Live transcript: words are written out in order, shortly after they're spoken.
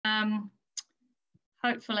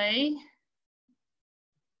hopefully.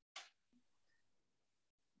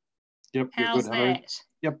 Yep, you're how's good, Harry. that?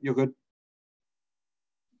 Yep, you're good.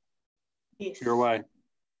 Yes. You're away.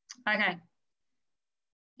 Okay.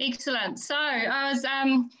 Excellent. So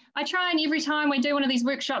I try and every time we do one of these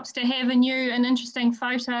workshops to have a new and interesting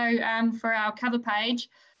photo for our cover page.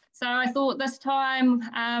 So I thought this time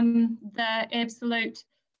the absolute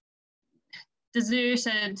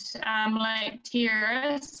deserted Lake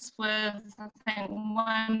Terrace with, I think,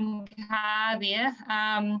 one car there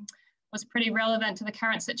was pretty relevant to the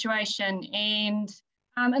current situation. And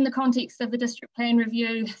in the context of the district plan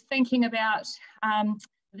review, thinking about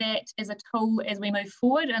that as a tool as we move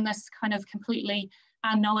forward in this kind of completely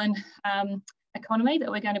unknown economy that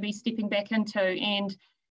we're going to be stepping back into. And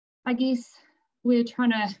I guess we're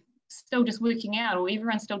trying to still just working out, or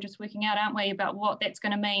everyone's still just working out, aren't we, about what that's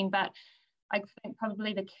going to mean. But I think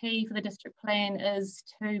probably the key for the district plan is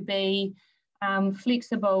to be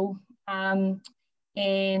flexible and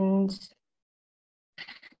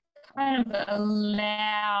kind of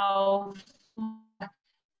allow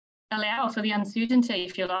for the uncertainty,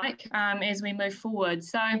 if you like, as we move forward.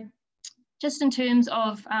 So just in terms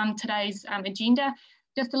of today's agenda,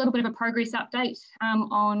 just a little bit of a progress update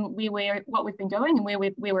on what we've been doing and where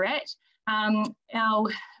we're at.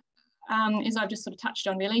 As I've just sort of touched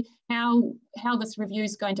on, really, how this review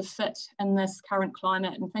is going to fit in this current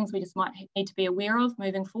climate and things we just might need to be aware of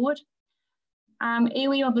moving forward.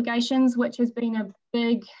 iwi obligations, which has been a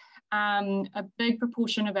big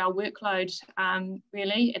proportion of our workload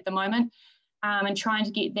really at the moment, and trying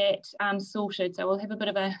to get that sorted. So we'll have a bit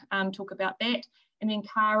of a talk about that. And then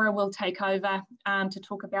Cara will take over to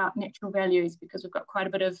talk about natural values, because we've got quite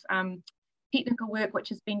a bit of technical work which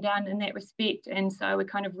has been done in that respect. And so we're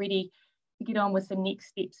kind of ready to get on with the next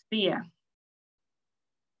steps there.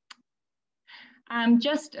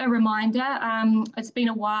 Just a reminder, it's been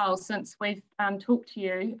a while since we've talked to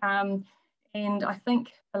you. And I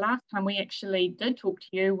think the last time we actually did talk to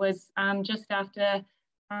you was just after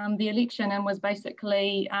the election, and was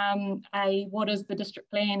basically what is the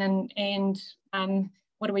district plan and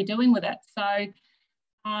what are we doing with it? So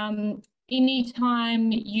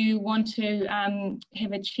anytime you want to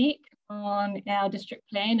have a check on our district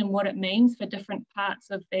plan and what it means for different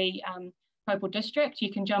parts of the Taupo district,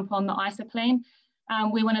 you can jump on the ISA plan.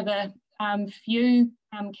 We're one of the few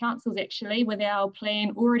councils actually with our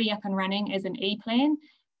plan already up and running as an E-plan.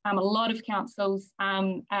 A lot of councils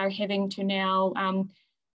are having to now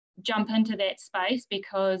jump into that space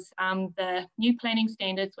because the new planning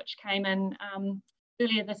standards, which came in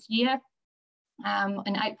earlier this year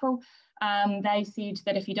in April, they said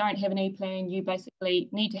that if you don't have an E-plan, you basically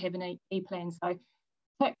need to have an E-plan. So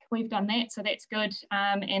tick, we've done that, so that's good.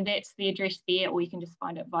 And that's the address there, or you can just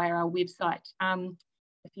find it via our website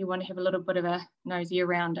if you want to have a little bit of a nosy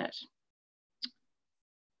around it.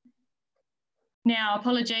 Now,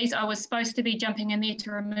 apologies, I was supposed to be jumping in there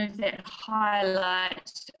to remove that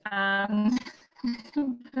highlight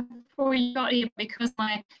before you got here, because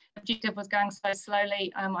my objective was going so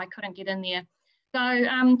slowly, I couldn't get in there.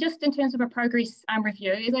 So just in terms of a progress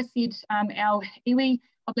review, as I said, our iwi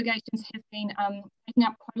obligations have been taking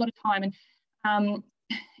up quite a lot of time, and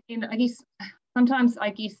I guess sometimes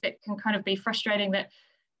that can kind of be frustrating that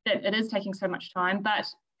it is taking so much time, but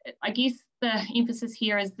I guess the emphasis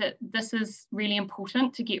here is that this is really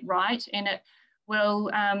important to get right, and it will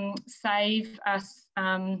save us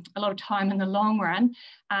a lot of time in the long run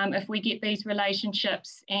if we get these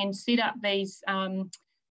relationships and set up these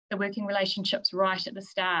the working relationships right at the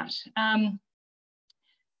start.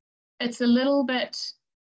 It's a little bit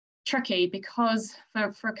tricky because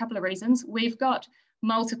for a couple of reasons. We've got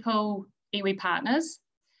multiple iwi partners,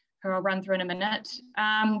 who I'll run through in a minute,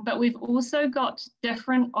 but we've also got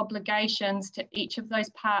different obligations to each of those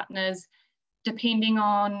partners depending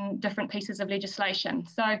on different pieces of legislation.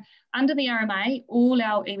 So under the RMA, all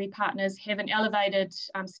our iwi partners have an elevated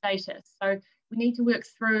status. So we need to work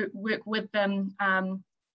with them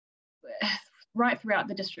right throughout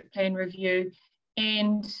the district plan review.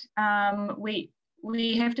 And we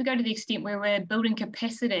have to go to the extent where we're building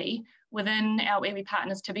capacity within our iwi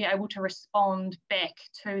partners to be able to respond back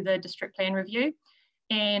to the district plan review.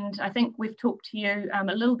 And I think we've talked to you a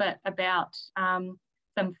little bit about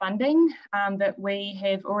some funding that we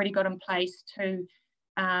have already got in place to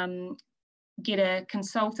get a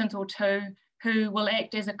consultant or two who will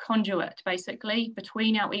act as a conduit basically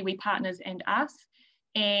between our iwi partners and us,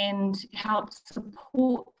 and help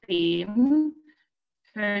support them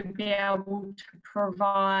to be able to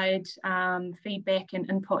provide feedback and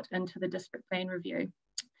input into the district plan review.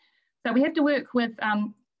 So we have to work with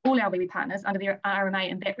all our wee partners under the RMA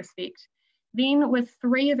in that respect. Then with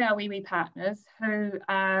 3 of our wee partners who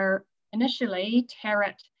are initially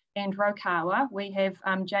Tarrant and Rokawa, we have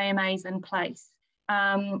JMAs in place.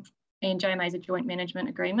 And JMAs are joint management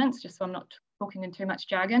agreements, just so I'm not talking in too much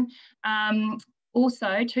jargon. Also,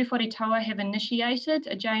 Tūwhare Toa have initiated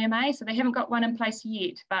a JMA, so they haven't got one in place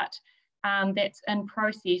yet, but that's in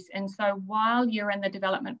process. And so while you're in the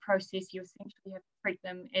development process, you essentially have to treat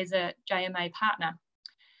them as a JMA partner.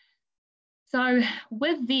 So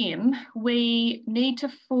with them, we need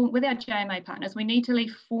to with our JMA partners, we need to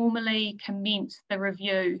formally commence the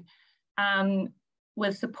review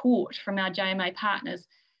with support from our JMA partners.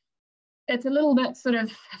 It's a little bit sort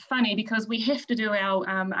of funny because we have to do our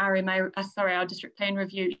our district plan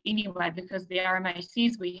review anyway, because the RMA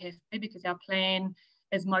says we have to, because our plan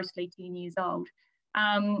is mostly 10 years old.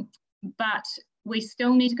 But we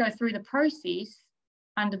still need to go through the process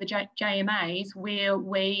under the JMAs where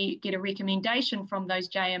we get a recommendation from those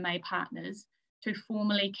JMA partners to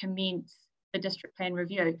formally commence the district plan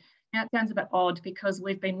review. Now it sounds a bit odd because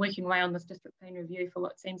we've been working away on this district plan review for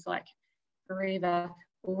what seems like forever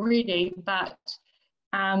already, but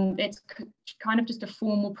it's kind of just a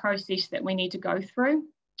formal process that we need to go through.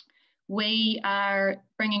 We are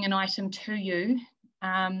bringing an item to you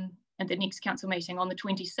at the next council meeting on the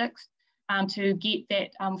 26th to get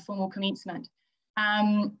that formal commencement.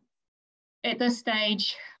 At this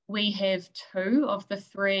stage, we have 2 of the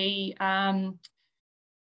 3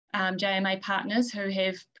 JMA partners who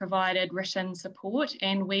have provided written support,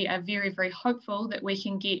 and we are very, very hopeful that we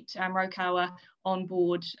can get Rokawa on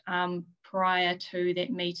board prior to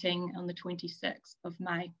that meeting on the 26th of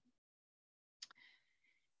May.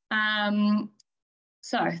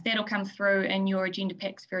 So that'll come through in your agenda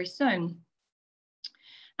packs very soon.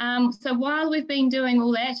 So while we've been doing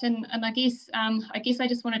all that, and I guess I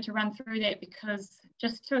just wanted to run through that because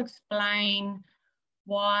just to explain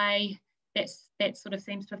why that sort of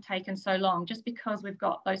seems to have taken so long, just because we've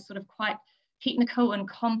got those sort of quite technical and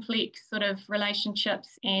complex sort of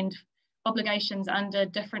relationships and obligations under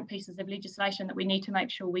different pieces of legislation that we need to make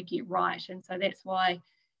sure we get right. And so that's why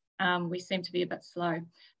we seem to be a bit slow.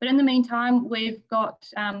 But in the meantime, we've got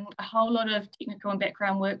a whole lot of technical and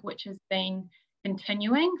background work which has been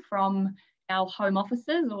continuing from our home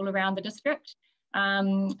offices all around the district,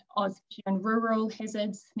 on rural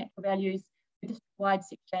hazards, natural values, the district-wide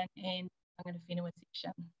section and Tangata Whenua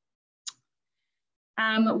section.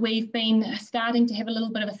 We've been starting to have a little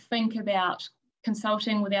bit of a think about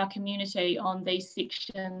consulting with our community on these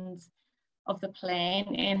sections of the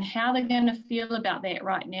plan and how they're going to feel about that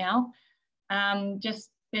right now. Just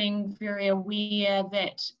being very aware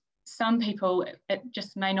that some people, it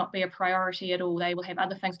just may not be a priority at all. They will have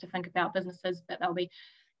other things to think about, businesses that they'll be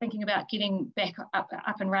thinking about getting back up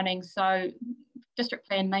and running. So district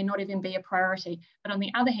plan may not even be a priority. But on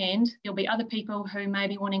the other hand, there'll be other people who may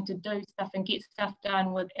be wanting to do stuff and get stuff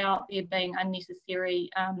done without there being unnecessary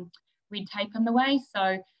red tape in the way.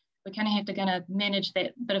 So we kind of have to manage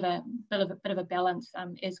that bit of a balance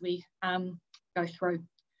as we go through.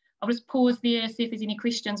 I'll just pause there, see if there's any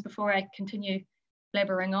questions before I continue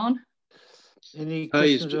blabbering on. Any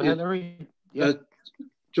questions, Hilary? Yep.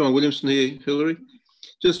 John Williamson here, Hilary.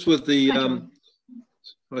 Just with the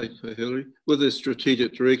hi Hilary, with the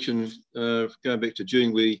strategic direction, going back to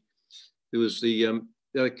June, there was the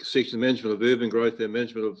section of management of urban growth and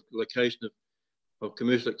management of location of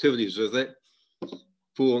commercial activities. Is that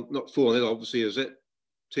not for that obviously, is that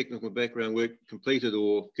technical background work completed,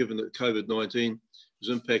 or given that COVID-19 has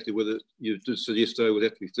impacted, whether you did suggest though would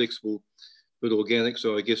have to be flexible but organic,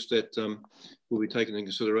 so I guess that will be taken into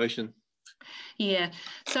consideration. Yeah,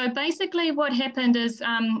 so basically what happened is,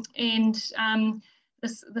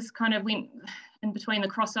 this kind of went in between the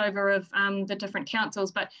crossover of the different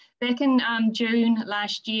councils, but back in June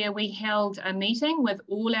last year, we held a meeting with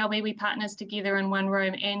all our wee partners together in one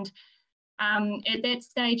room, and at that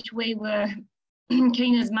stage we were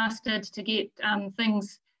keen as mustard to get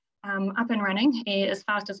things up and running as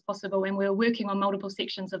fast as possible, and we were working on multiple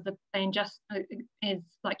sections of the plan, just as,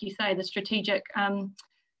 like you say, the strategic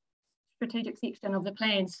section of the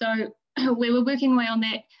plan. So we were working away on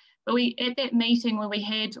that, but at that meeting where we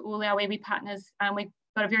had all our wee partners, we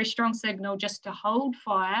got a very strong signal just to hold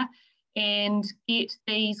fire and get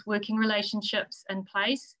these working relationships in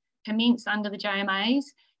place, commence under the JMAs,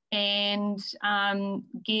 and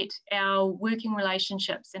get our working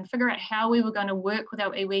relationships and figure out how we were going to work with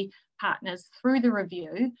our iwi partners through the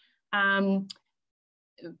review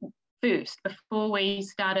first, before we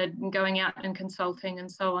started going out and consulting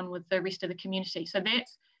and so on with the rest of the community. So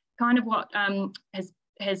that's kind of what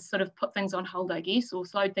has sort of put things on hold, I guess, or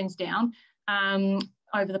slowed things down.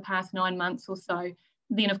 over the past 9 months or so.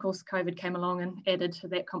 Then, of course, COVID came along and added to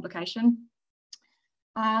that complication.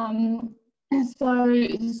 So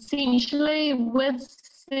essentially, with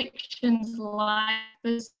sections like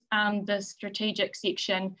this, the strategic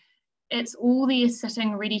section, it's all there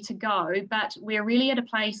sitting ready to go, but we're really at a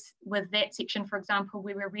place with that section, for example,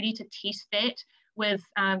 where we're ready to test that with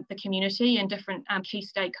the community and different key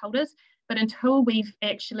stakeholders. But until we've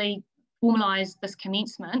actually formalised this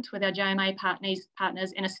commencement with our JMA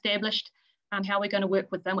partners and established how we're going to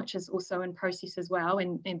work with them, which is also in process as well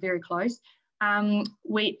and very close,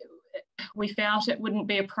 we felt it wouldn't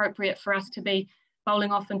be appropriate for us to be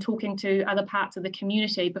bowling off and talking to other parts of the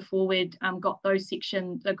community before we'd got those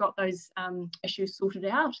issues sorted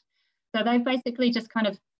out. So they've basically just kind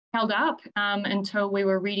of held up until we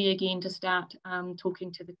were ready again to start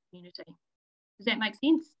talking to the community. Does that make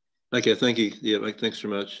sense? Okay, thank you. Yeah, thanks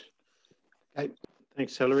very much. Okay,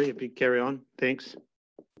 thanks, Hilary. If you carry on, thanks.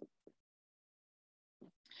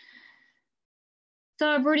 So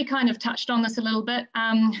I've already kind of touched on this a little bit.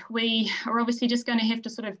 We are obviously just going to have to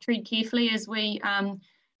sort of tread carefully as we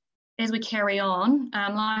carry on.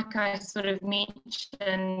 Like I sort of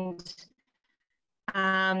mentioned,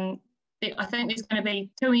 I think there's going to be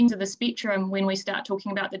two ends of the spectrum when we start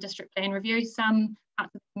talking about the district plan review. Some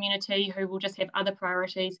parts of the community who will just have other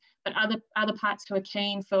priorities, but other parts who are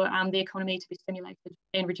keen for the economy to be stimulated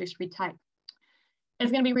and reduce red tape.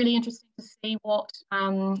 It's going to be really interesting to see what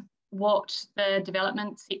the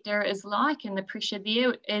development sector is like and the pressure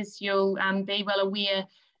there. As you'll be well aware,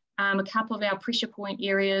 a couple of our pressure point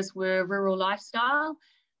areas were rural lifestyle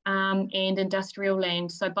and industrial land.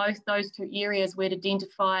 So both those two areas were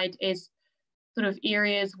identified as sort of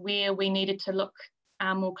areas where we needed to look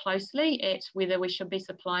more closely at whether we should be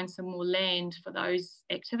supplying some more land for those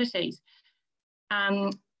activities. I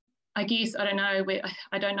guess, I don't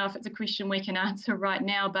know if it's a question we can answer right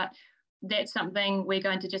now, but that's something we're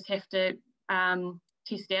going to just have to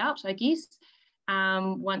test out, I guess,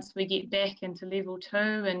 once we get back into level 2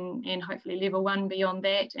 and hopefully level 1 beyond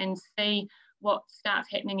that, and see what starts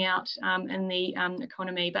happening out in the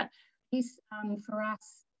economy. But I guess for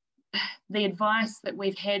us, the advice that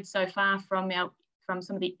we've had so far from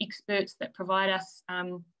some of the experts that provide us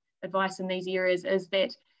advice in these areas is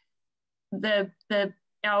that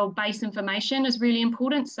our base information is really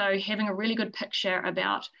important. So having a really good picture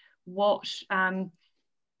about what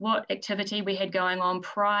activity we had going on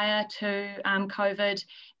prior to COVID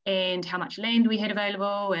and how much land we had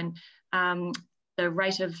available and the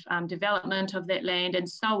rate of development of that land and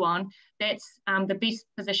so on. That's the best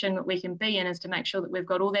position that we can be in, is to make sure that we've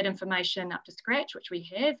got all that information up to scratch, which we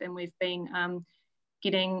have, and we've been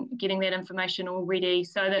getting that information all ready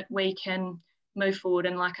so that we can move forward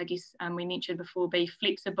and, like I guess we mentioned before, be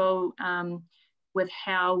flexible with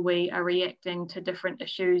how we are reacting to different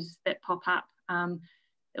issues that pop up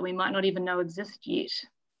that we might not even know exist yet.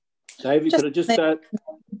 David, could I just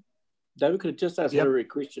ask Hilary a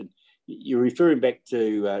question? You're referring back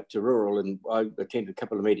to rural, and I attended a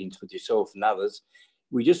couple of meetings with yourself and others.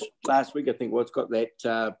 We just last week, I think, got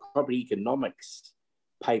that property economics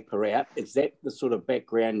paper out. Is that the sort of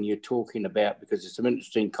background you're talking about? Because there's some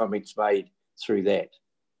interesting comments made through that.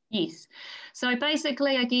 Yes. So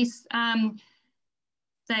basically, I guess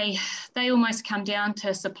they almost come down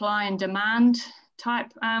to supply and demand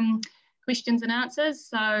type questions and answers.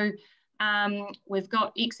 So we've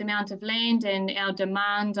got X amount of land and our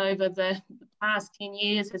demand over the past 10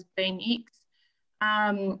 years has been X.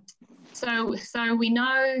 So we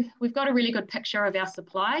know we've got a really good picture of our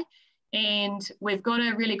supply, and we've got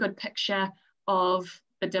a really good picture of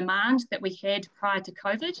the demand that we had prior to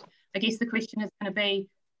COVID. I guess the question is going to be,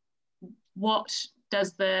 what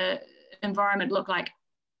does the environment look like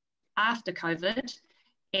after COVID,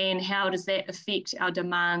 and how does that affect our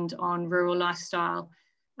demand on rural lifestyle?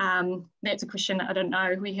 That's a question that I don't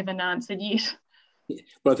know, we haven't answered yet.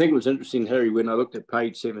 Well, I think it was interesting, Harry, when I looked at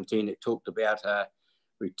page 17, it talked about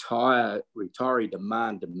retiree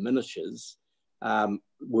demand diminishes.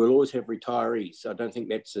 We'll always have retirees. So I don't think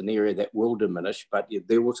that's an area that will diminish, but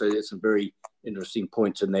there also is some very interesting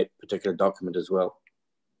points in that particular document as well.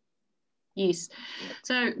 Yes,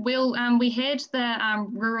 so we had the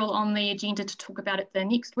rural on the agenda to talk about at the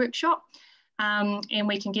next workshop, and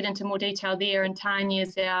we can get into more detail there, and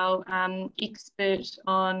Tanya's our expert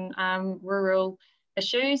on rural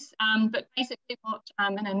issues. But basically what,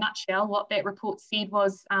 in a nutshell, what that report said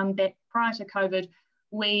was that prior to COVID,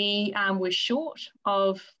 we were short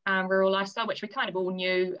of rural lifestyle, which we kind of all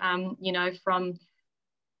knew, you know, from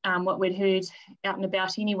what we'd heard out and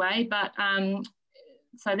about anyway. But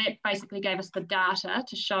so that basically gave us the data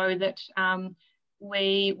to show that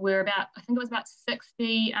we were about, I think it was about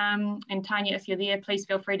 60, and Tanya, if you're there, please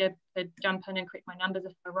feel free to jump in and correct my numbers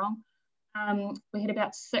if they're wrong. We had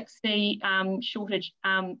about 60 shortage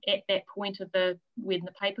at that point of when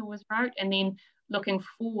the paper was wrote, and then looking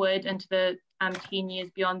forward into the 10 years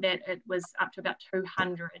beyond that, it was up to about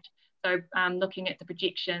 200. So looking at the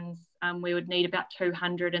projections, we would need about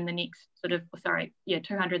 200 in the next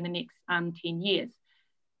 200 in the next 10 years.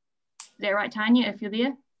 Is that right, Tanya, if you're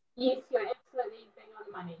there? Yes, you're absolutely bang on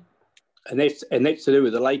the money. And that's to do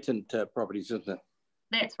with the latent properties, isn't it?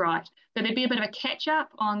 That's right. So there'd be a bit of a catch up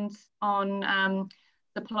on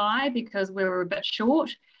supply because we were a bit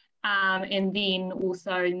short, and then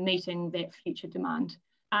also meeting that future demand.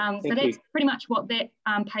 So that's pretty much what that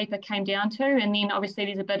paper came down to. And then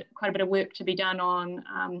obviously there's quite a bit of work to be done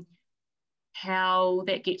on how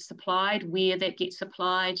that gets supplied, where that gets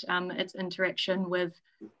supplied, its interaction with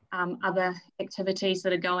other activities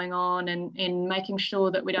that are going on, and making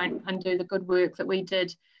sure that we don't undo the good work that we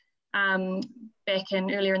did back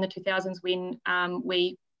earlier in the 2000s when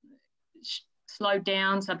we slowed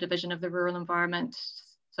down subdivision of the rural environment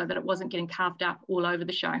so that it wasn't getting carved up all over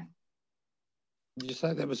the show. Did you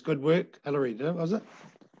say that was good work, Hilary? Was it?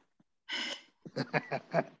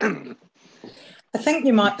 I think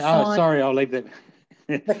you might find... Oh, sorry, I'll leave that.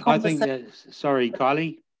 I think that, sorry,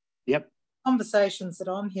 Kylie. Yep. Conversations that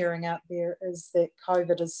I'm hearing out there is that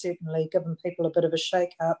COVID has certainly given people a bit of a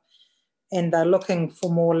shake-up, and they're looking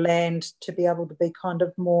for more land to be able to be kind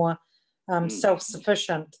of more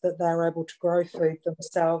self-sufficient, that they're able to grow food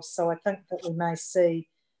themselves. So I think that we may see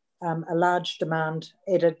a large demand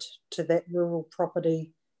added to that rural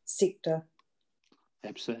property sector.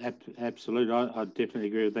 Absolutely. I definitely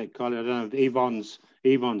agree with that, Kylie. I don't know if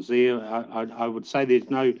Yvonne's there. I would say there's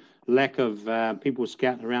no lack of people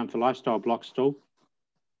scouting around for lifestyle blocks still.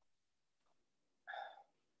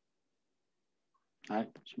 No,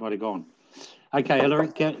 she might have gone. Okay, Hilary,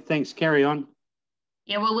 thanks. Carry on.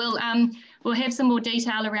 Yeah, well, we'll have some more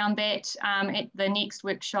detail around that at the next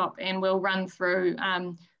workshop, and we'll run through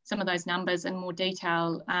some of those numbers in more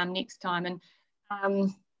detail next time. And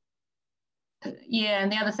yeah,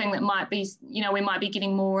 and the other thing that might be, we might be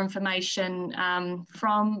getting more information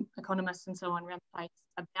from economists and so on around the place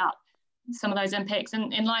about some of those impacts.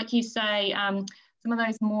 And like you say, some of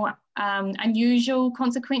those more unusual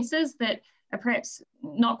consequences that are perhaps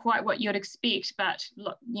not quite what you'd expect, but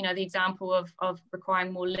the example of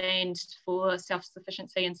requiring more land for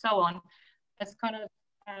self-sufficiency and so on, it's kind of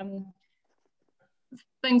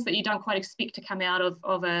things that you don't quite expect to come out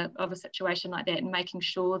of a situation like that, and making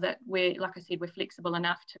sure that we're, like I said, we're flexible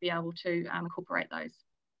enough to be able to incorporate those.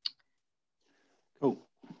 Cool.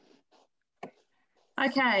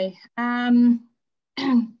 Okay.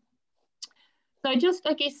 So just,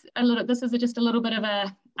 I guess, this is just a little bit of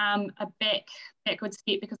a backward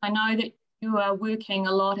step, because I know that you are working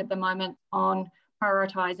a lot at the moment on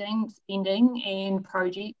prioritising spending and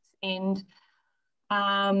projects, and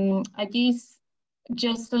I guess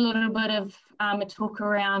just a little bit of a talk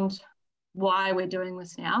around why we're doing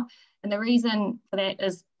this now. And the reason for that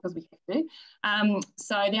is because we have to.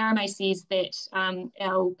 So the RMA says that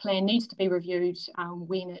our plan needs to be reviewed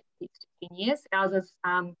when it gets to 10 years. Ours is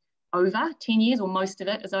over 10 years, or most of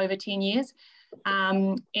it is over 10 years.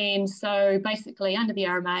 And so basically under the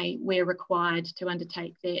RMA, we're required to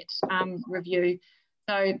undertake that review.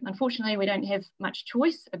 So unfortunately, we don't have much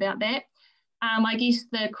choice about that. I guess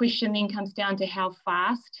the question then comes down to how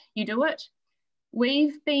fast you do it.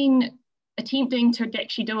 We've been attempting to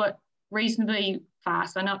actually do it reasonably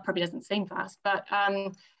fast. I know it probably doesn't seem fast, but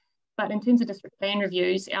in terms of district plan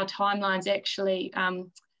reviews, our timeline's actually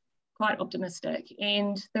quite optimistic.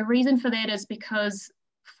 And the reason for that is because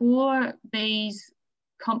for these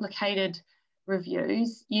complicated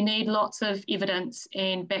reviews, you need lots of evidence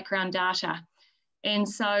and background data. And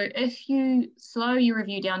so if you slow your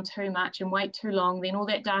review down too much and wait too long, then all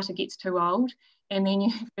that data gets too old, and then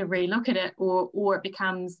you have to relook at it, or it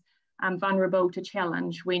becomes vulnerable to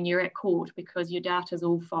challenge when you're at court because your data's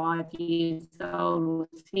all 5 years old or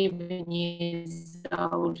 7 years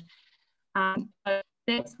old. So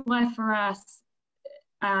that's why for us,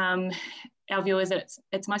 our view is that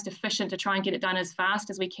it's most efficient to try and get it done as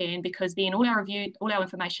fast as we can, because then all our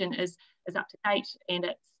information is up to date, and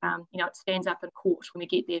it's it stands up in court when we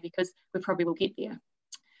get there, because we probably will get there.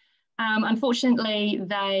 Unfortunately,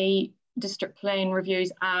 district plan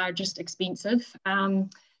reviews are just expensive.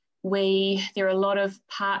 There are a lot of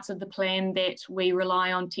parts of the plan that we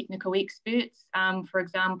rely on technical experts. For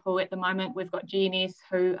example, at the moment we've got GNS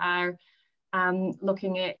who are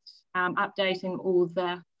looking at updating all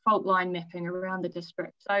the fault line mapping around the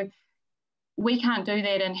district. So we can't do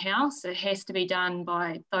that in-house. It has to be done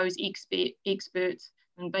by those experts,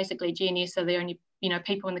 and basically GNS are the only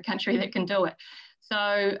people in the country that can do it. So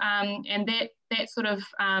and that sort of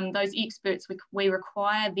those experts, we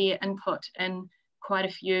require their input in quite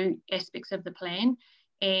a few aspects of the plan,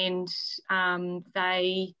 and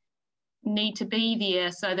they need to be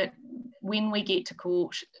there so that when we get to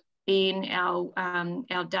court, then our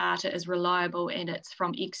data is reliable and it's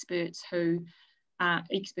from experts who are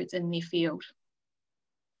experts in their field.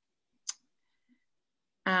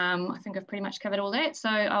 I think I've pretty much covered all that. So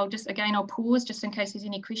I'll pause just in case there's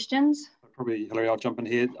any questions. Probably, Hilary, I'll jump in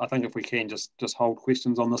here. I think if we can just hold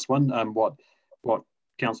questions on this one, what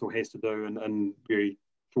council has to do in very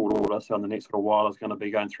short order, so in the next little while, is going to be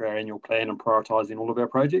going through our annual plan and prioritising all of our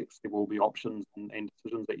projects. There will be options and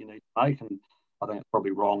decisions that you need to make, and I think it's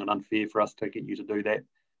probably wrong and unfair for us to get you to do that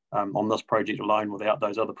on this project alone without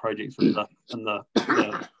those other projects in the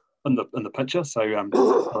picture. So I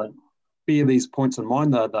think bear these points in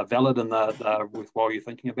mind. They're valid and they're worthwhile you're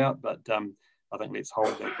thinking about, but I think let's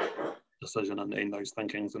hold that decision and those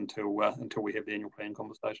thinkings until we have the annual plan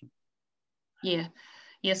conversation.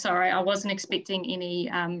 Yeah, sorry, I wasn't expecting any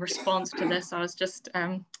response to this. I was just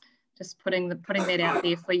putting that out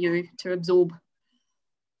there for you to absorb.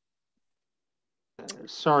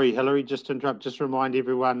 Sorry, Hilary, just to interrupt, just remind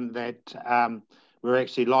everyone that we're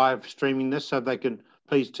actually live streaming this, so they can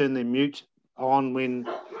please turn their mute on when,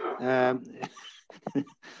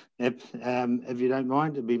 if you don't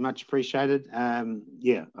mind, it'd be much appreciated.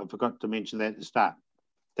 Yeah, I forgot to mention that at the start.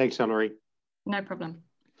 Thanks, Hilary. No problem.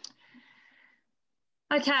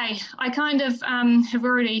 Okay, I kind of have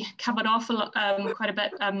already covered off quite a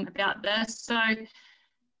bit about this. So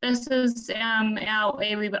this is our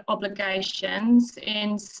iwi obligations,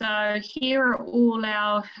 and so here are all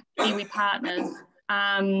our iwi partners.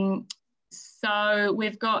 So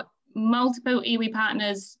we've got multiple iwi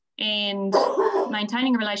partners, and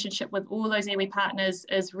maintaining a relationship with all those iwi partners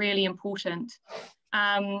is really important.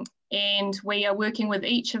 And we are working with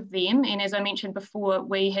each of them. And as I mentioned before,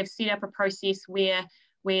 we have set up a process where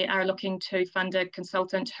we are looking to fund a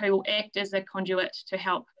consultant who will act as a conduit to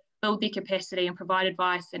help build their capacity and provide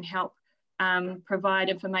advice and help provide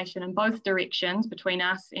information in both directions between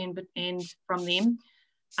us and from them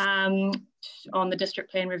on the district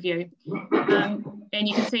plan review. And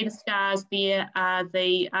you can see the stars there are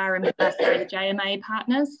the JMA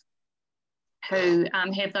partners who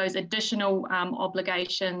have those additional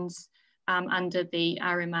obligations under the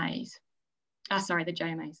RMAs, the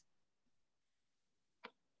JMAs.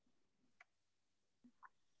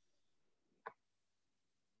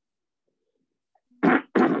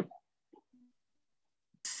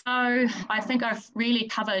 So I think I've really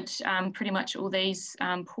covered pretty much all these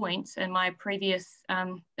points in my previous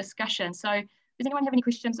discussion. So does anyone have any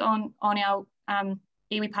questions on our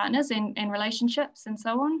iwi partners and relationships and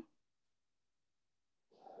so on?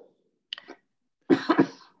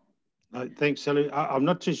 Thanks, Sally. I'm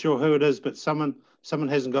not too sure who it is, but someone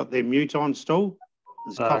hasn't got their mute on still.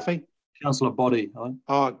 It's Coffee. Councillor Body.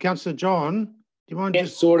 Oh, Councillor John, do you mind?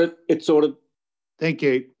 It's sorted. It's sorted. Thank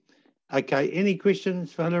you. Okay, any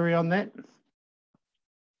questions for Hilary on that?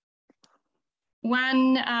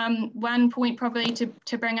 One point probably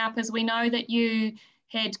to bring up is we know that you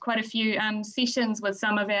had quite a few sessions with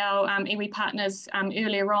some of our iwi partners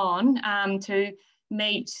earlier on to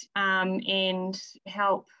meet and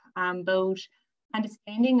help build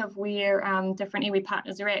understanding of where different iwi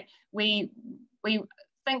partners are at. We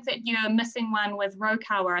think that you're missing one with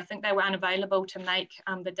Rokawa. I think they were unavailable to make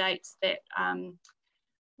the dates that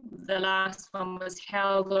the last one was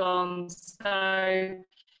held on. So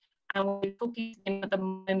we're talking to them at the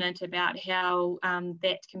moment about how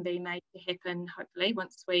that can be made to happen, hopefully,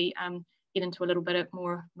 once we get into a little bit of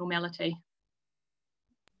more normality.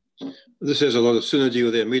 This has a lot of synergy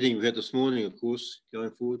with our meeting we had this morning, of course,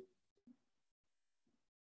 going forward.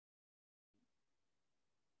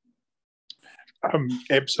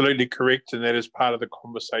 Absolutely correct, and that is part of the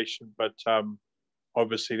conversation, but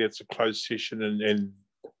obviously that's a closed session,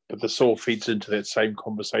 but this all feeds into that same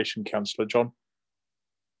conversation, Councillor John.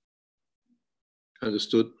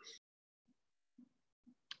 Understood.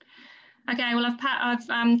 Okay, well,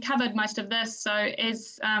 I've covered most of this. So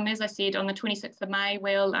as I said, on the 26th of May,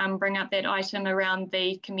 we'll bring up that item around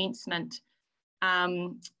the commencement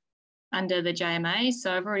under the JMA.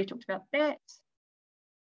 So I've already talked about that.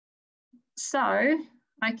 So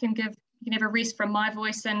I can have a rest from my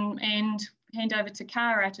voice and hand over to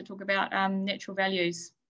Cara to talk about natural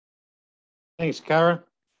values. Thanks, Cara.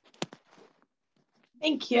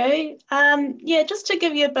 Thank you. Yeah, just to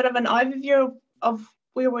give you a bit of an overview of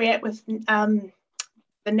where we're at with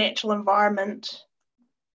the natural environment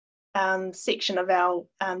section of our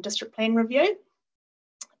district plan review.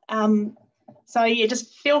 So yeah,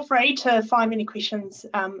 just feel free to find any questions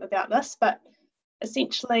about this, but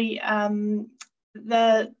essentially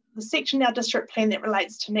the section in our district plan that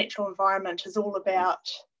relates to natural environment is all about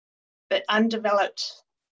the undeveloped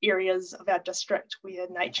areas of our district where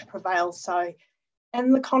nature prevails. So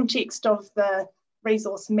in the context of the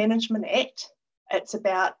Resource Management Act, it's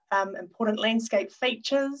about important landscape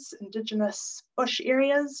features, Indigenous bush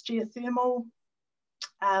areas, geothermal,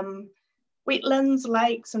 wetlands,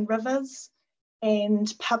 lakes and rivers,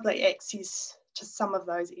 and public access to some of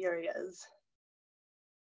those areas.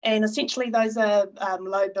 And essentially those are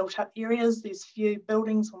low built up areas. There's few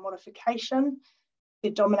buildings or modification.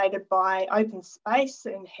 They're dominated by open space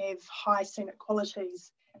and have high scenic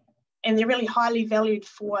qualities. And they're really highly valued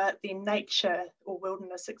for their nature or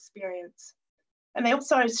wilderness experience. And they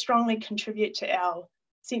also strongly contribute to our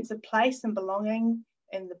sense of place and belonging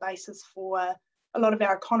and the basis for a lot of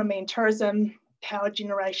our economy and tourism, power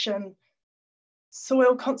generation,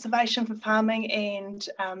 soil conservation for farming, and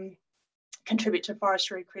contribute to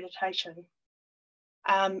forestry accreditation.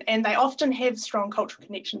 And they often have strong cultural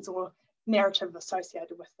connections or narrative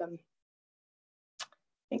associated with them.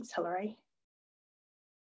 Thanks, Hilary.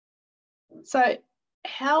 So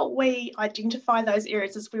how we identify those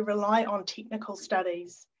areas is we rely on technical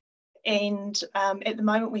studies. And at the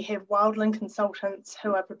moment we have wildland consultants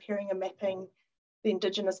who are preparing and mapping the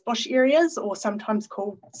Indigenous bush areas, or sometimes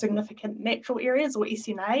called significant natural areas, or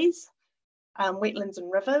SNAs, wetlands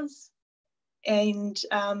and rivers. And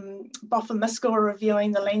BOF and MISCA are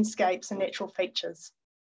reviewing the landscapes and natural features.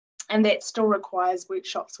 And that still requires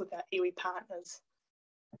workshops with our iwi partners.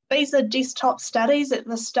 These are desktop studies at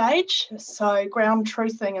this stage, so ground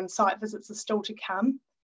truthing and site visits are still to come.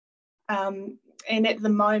 And at the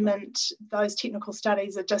moment, those technical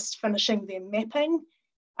studies are just finishing their mapping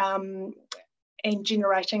and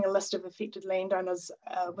generating a list of affected landowners,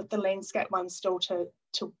 with the landscape one still to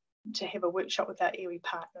have a workshop with our iwi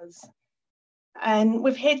partners. And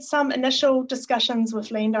we've had some initial discussions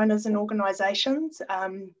with landowners and organisations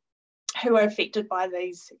who are affected by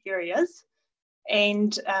these areas.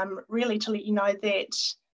 And really to let you know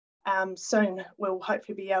that soon we'll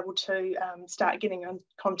hopefully be able to start getting in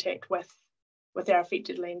contact with our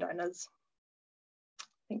affected landowners.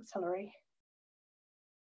 Thanks, Hilary.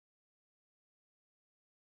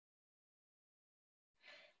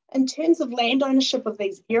 In terms of land ownership of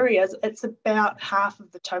these areas, it's about half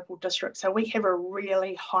of the total district. So we have a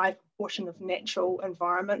really high proportion of natural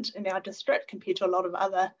environment in our district compared to a lot of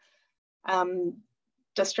other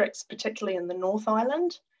districts, particularly in the North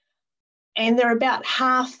Island. And they're about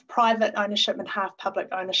half private ownership and half public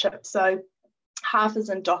ownership. So half is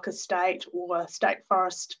in DOC estate or state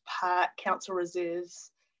forest park, council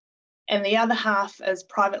reserves. And the other half is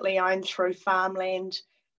privately owned through farmland,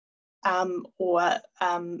 or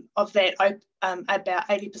of that, about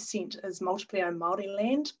 80% is multiply owned Māori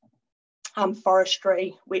land,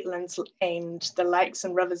 forestry, wetlands, and the lakes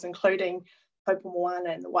and rivers, including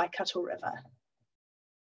Popomoana and the Waikato River.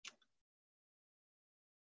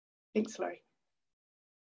 Thanks, Laurie.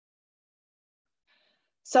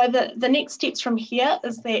 So the next steps from here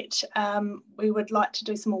is that we would like to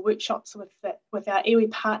do some more workshops with our iwi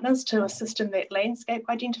partners to assist in that landscape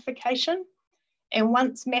identification. And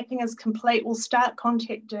once mapping is complete, we'll start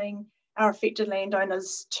contacting our affected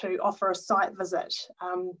landowners to offer a site visit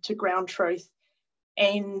to ground truth.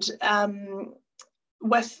 And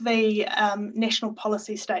with the National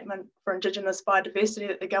Policy Statement for Indigenous Biodiversity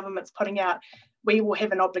that the government's putting out, we will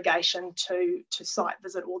have an obligation to site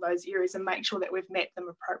visit all those areas and make sure that we've mapped them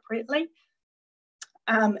appropriately.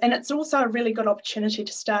 And it's also a really good opportunity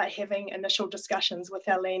to start having initial discussions with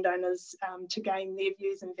our landowners to gain their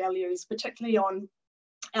views and values, particularly on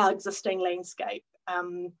our existing landscape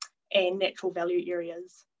and natural value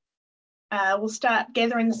areas. We'll start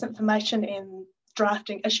gathering this information and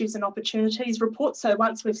drafting issues and opportunities reports. So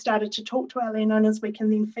once we've started to talk to our landowners, we can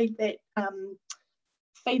then feed that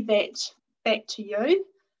back to you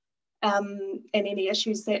and any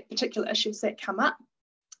issues particular issues that come up.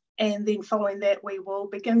 And then following that, we will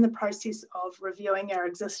begin the process of reviewing our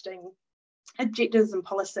existing objectives and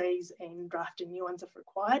policies and drafting new ones if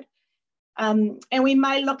required. And we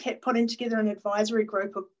may look at putting together an advisory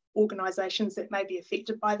group of organisations that may be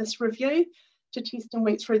affected by this review to test and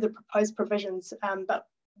work through the proposed provisions. But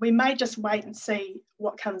we may just wait and see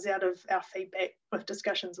what comes out of our feedback with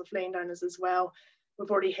discussions with landowners as well.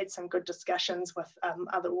 We've already had some good discussions with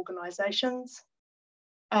other organisations.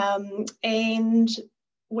 And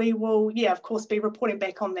we will, of course, be reporting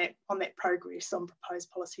back on that progress on proposed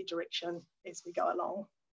policy direction as we go along.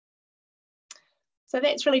 So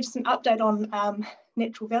that's really just an update on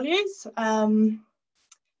natural values.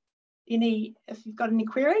 If you've got any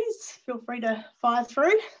queries, feel free to fire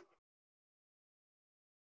through.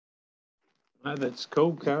 No, that's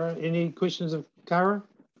cool, Cara. Any questions of Cara?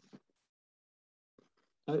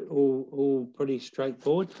 No, all pretty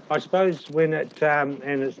straightforward. I suppose when it, and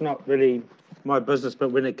it's not really my business,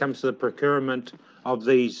 but when it comes to the procurement of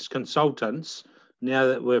these consultants, now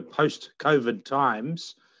that we're post-COVID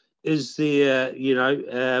times, is there,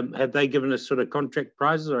 have they given us sort of contract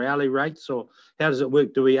prices or hourly rates, or how does it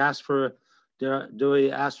work? Do we ask for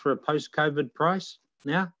a post-COVID price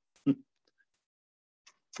now?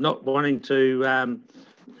 Not wanting to,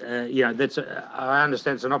 that's I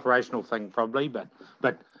understand it's an operational thing probably, but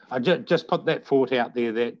I just put that thought out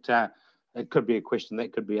there that it could be a question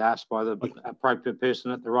that could be asked by the appropriate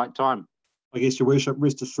person at the right time. I guess, Your Worship,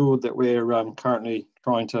 rest assured that we're currently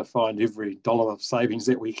trying to find every dollar of savings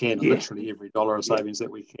that we can, literally every dollar of savings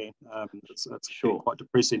that we can. It's sure quite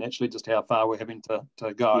depressing, actually, just how far we're having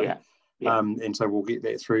to go. And so we'll get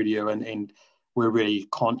that through to you. And we're really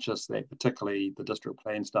conscious that particularly the district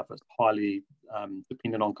plan stuff is highly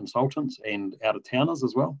dependent on consultants and out-of-towners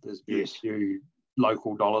as well. There's very few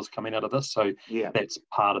local dollars coming out of this. So that's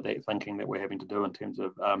part of that thinking that we're having to do in terms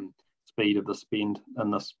of speed of the spend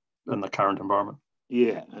in the current environment.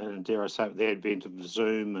 Yeah, and dare I say, the advent of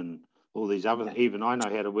Zoom and all these other, even I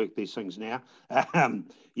know how to work these things now.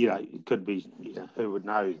 It could be, who would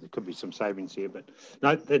know, there could be some savings here, but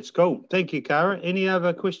no, that's cool. Thank you, Cara. Any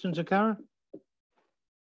other questions of Cara?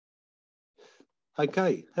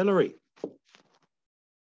 Okay, Hilary.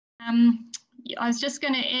 I was just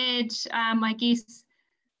going to add, I guess,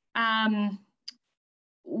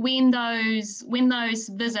 when those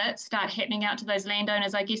visits start happening out to those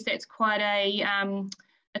landowners, I guess that's quite a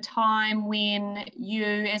time when you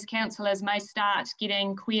as councillors may start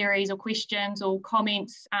getting queries or questions or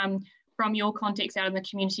comments from your contacts out in the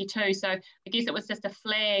community too. So I guess it was just a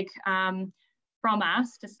flag from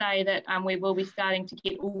us to say that we will be starting to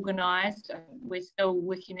get organised. We're still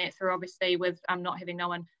working that through, obviously, with not having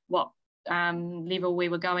known what level we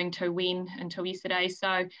were going to when until yesterday.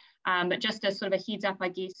 So, but just a sort of a heads up, I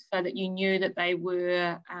guess, so that you knew that they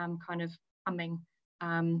were kind of coming.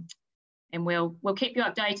 And we'll keep you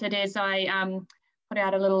updated as I put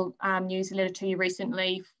out a little newsletter to you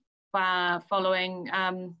recently following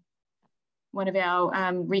one of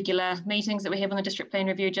our regular meetings that we have on the district plan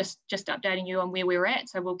review, just updating you on where we're at.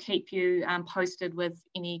 So we'll keep you posted with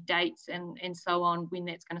any dates and so on when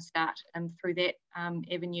that's going to start through that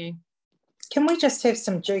avenue. Can we just have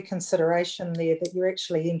some due consideration there that you're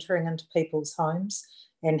actually entering into people's homes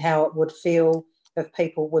and how it would feel if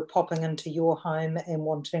people were popping into your home and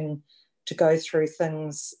wanting to go through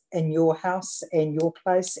things in your house and your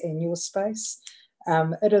place and your space?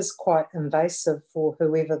 It is quite invasive for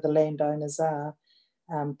whoever the landowners are.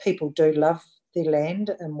 People do love their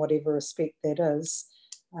land in whatever respect that is,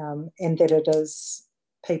 and that it is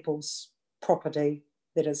people's property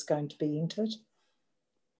that is going to be entered.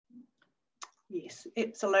 Yes,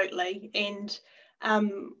 absolutely. And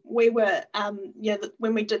we were,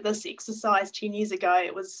 when we did this exercise 10 years ago,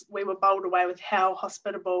 we were bowled away with how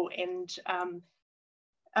hospitable and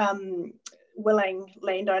willing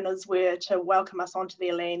landowners were to welcome us onto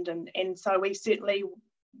their land, and so we certainly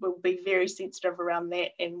will be very sensitive around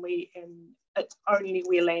that, and it's only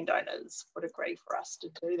where landowners would agree for us to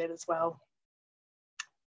do that as well.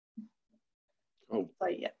 Oh, so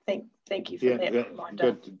yeah, thank you for that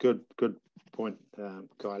reminder. Good point,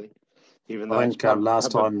 Kylie. Even though I think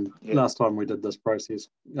last time we did this process,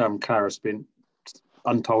 Cara spent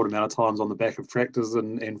untold amount of times on the back of tractors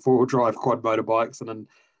and four-wheel drive quad motorbikes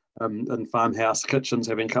and farmhouse kitchens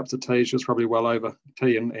having cups of tea. She was probably well over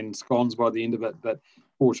tea and scones by the end of it, but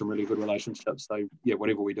forged some really good relationships. So yeah,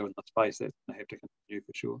 whatever we do in the space, that's going to have to continue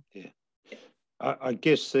for sure. Yeah. I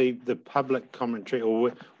guess the public commentary,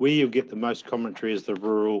 or where you get the most commentary, is the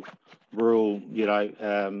rural,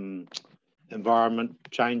 environment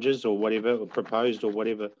changes or whatever, or proposed or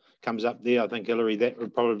whatever comes up there. I think, Hilary, that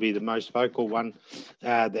would probably be the most vocal one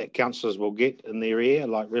that councillors will get in their ear,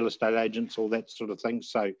 like real estate agents, all that sort of thing.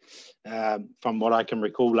 So from what I can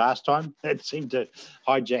recall last time, it seemed to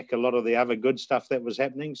hijack a lot of the other good stuff that was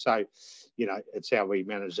happening. So, it's how we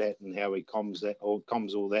manage that and how we comms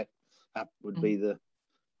all that up would be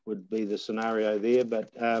the scenario there.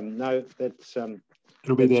 But no, that's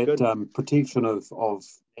it'll be that protection of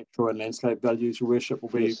natural and landscape values, Your Worship, will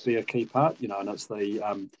be a key part, and it's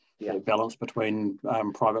the that balance between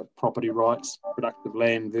private property rights, productive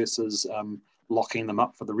land versus locking them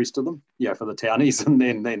up for the rest of them, for the townies, and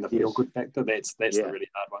then the feel-good factor. That's the really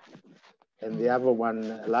hard one. And the other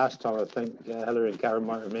one, last time I think Hilary and Karen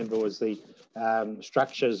might remember, was the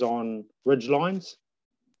structures on ridge lines,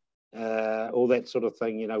 all that sort of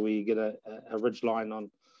thing. Where you get a ridge line on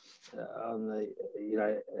the,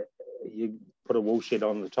 you put a wool shed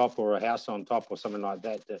on the top or a house on top or something like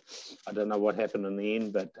that. I don't know what happened in the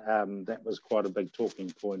end, but that was quite a big talking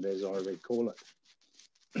point, as I recall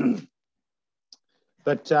it.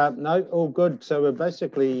 But no, all good. So we're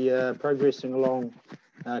basically progressing along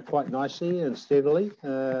quite nicely and steadily.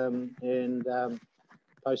 And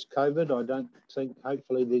post-COVID, I don't think,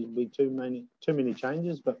 hopefully there'll be too many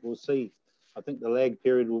changes, but we'll see. I think the lag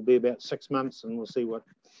period will be about 6 months, and we'll see what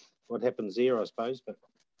happens there, I suppose. But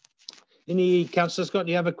any councillors got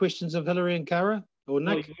any other questions of Hilary and Cara or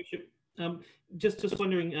Nick? Just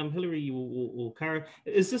wondering, Hilary or Cara,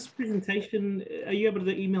 is this presentation, are you able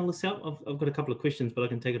to email this out? I've got a couple of questions, but I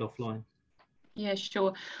can take it offline. Yeah,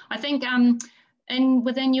 sure. I think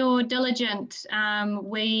within your diligent,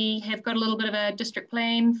 we have got a little bit of a district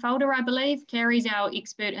plan folder, I believe. Carrie's our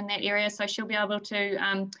expert in that area, so she'll be able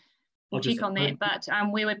to check on that. But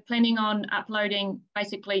we were planning on uploading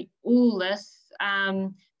basically all this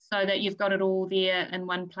so that you've got it all there in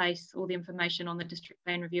one place, all the information on the district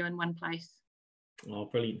plan review in one place. Oh,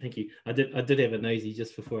 brilliant. Thank you. I did have a nosy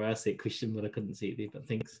just before I asked that question, but I couldn't see it there, but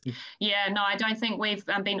thanks. Yeah, no, I don't think we've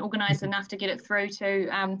been organised enough to get it through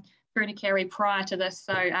to Carrie prior to this,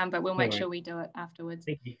 so but we'll make sure we do it afterwards.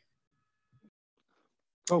 Thank you.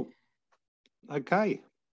 Cool. Okay.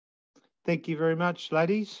 Thank you very much,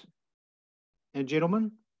 ladies and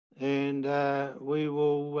gentlemen, and we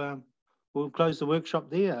will we'll close the workshop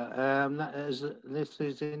there. Unless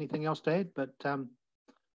there's anything else to add, but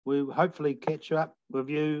we'll hopefully catch up with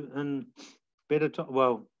you in better time.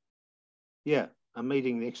 Well, yeah, a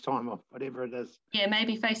meeting next time or whatever it is. Yeah,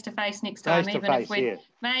 maybe face to face next time,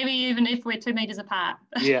 maybe even if we're 2 meters apart.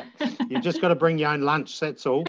 Yeah, you've just got to bring your own lunch. That's all.